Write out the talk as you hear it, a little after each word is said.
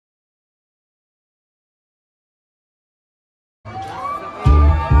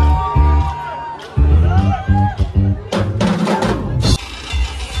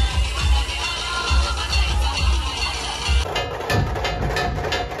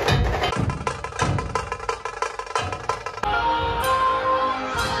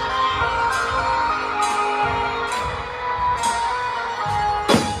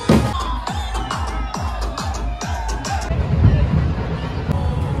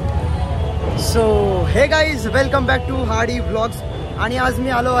सो हे guys, welcome back two Hardy vlogs. आणि आज मी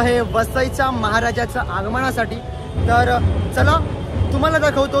आलो आहे वसईच्या महाराजाच्या आगमनासाठी. तर चला तुम्हाला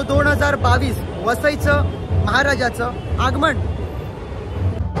दाखवतो 2022 वसईचं महाराजाचं आगमन.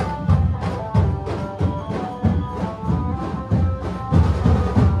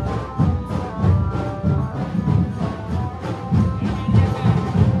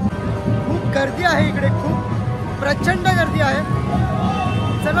 खूप गर्दी आहे इकडे, खूप प्रचंड गर्दी आहे.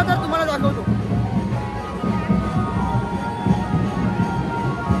 चला तर तुम्हाला दाखवतो.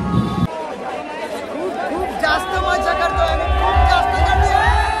 खूप जास्त मजा करतोय आणि खूप जास्त गर्दी आहे.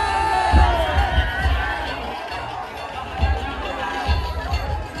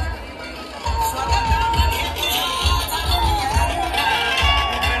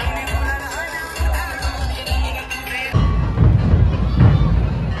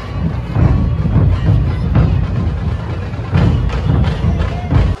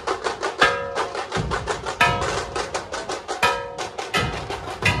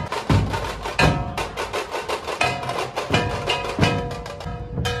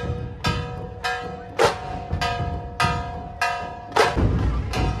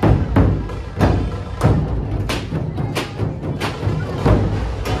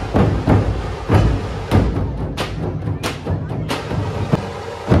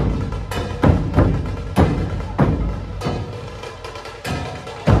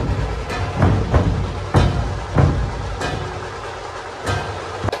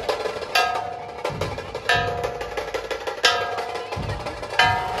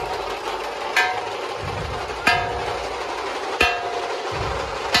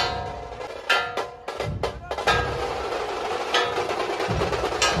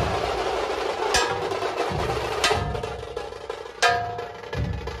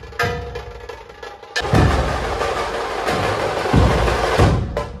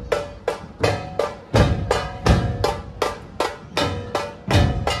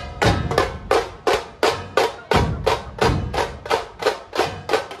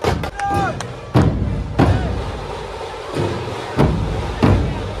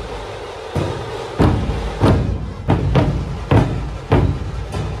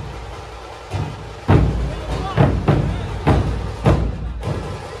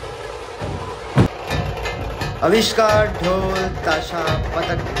 आविष्कार ढोल ताशा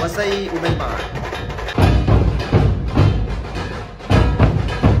पथक वसई उमेलमान.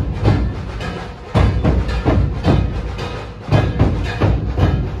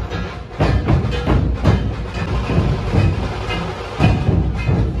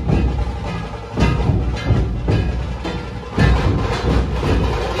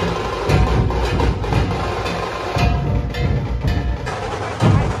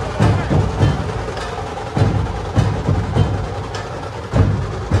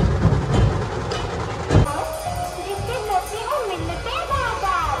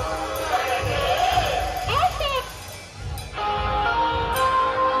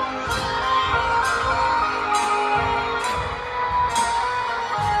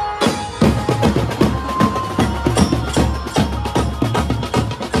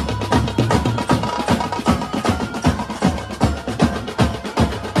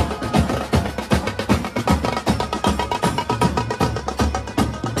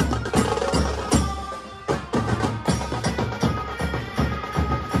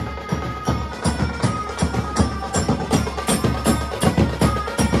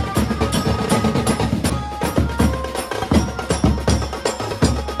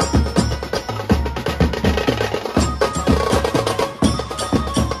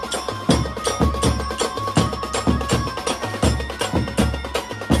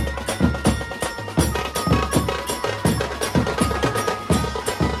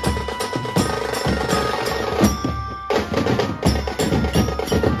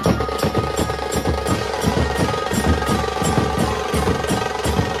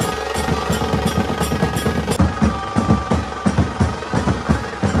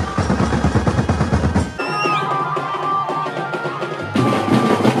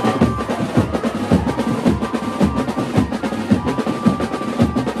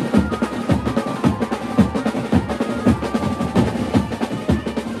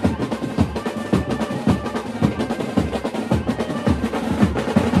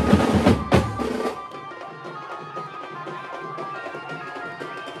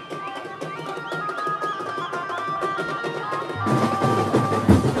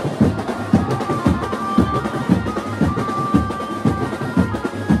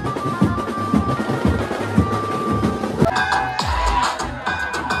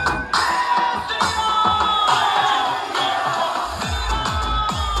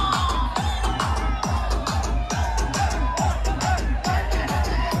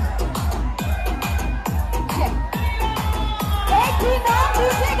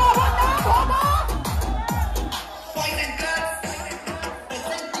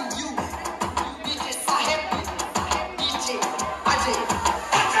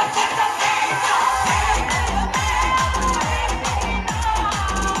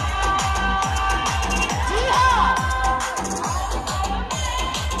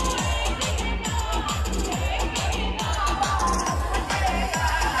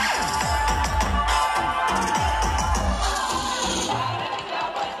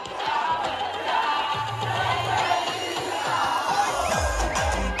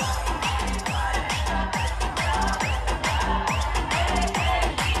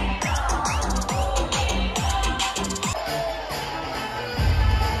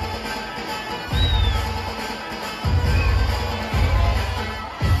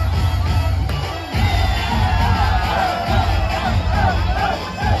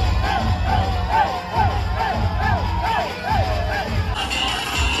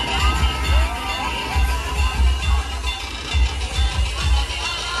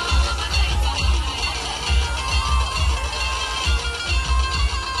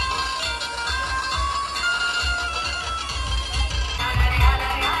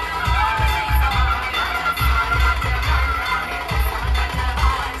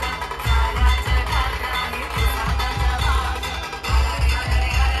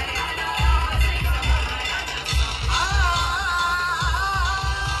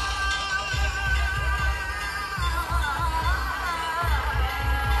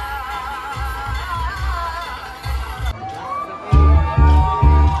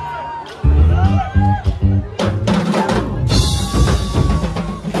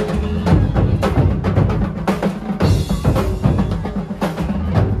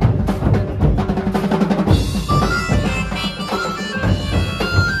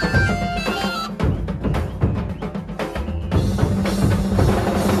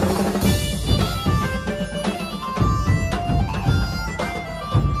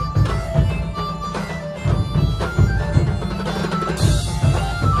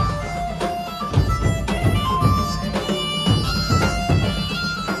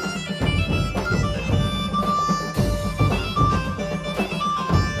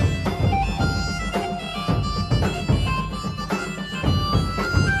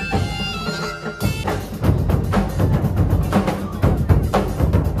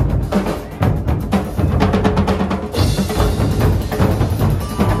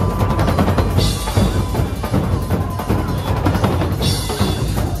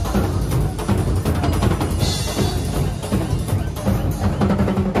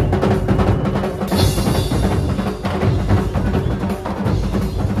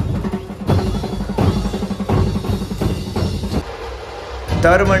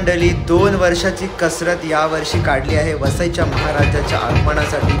 तर मंडळी 2 वर्षाची कसरत यावर्षी काढली आहे वसईच्या महाराजाच्या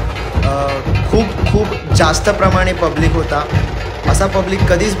आगमनासाठी। खूप खूप जास्त प्रमाणे पब्लिक होता, असा पब्लिक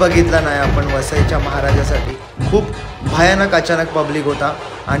कधीच बघितला नाही आपण वसईच्या महाराजासाठी। खूप भयानक अचानक पब्लिक होता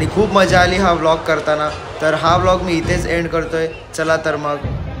आणि खूप मजा आली हा व्लॉग करताना। तर हा व्लॉग मी इथेच एंड करतोय। चला तर मग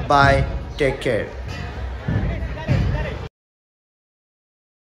बाय, टेक केअर।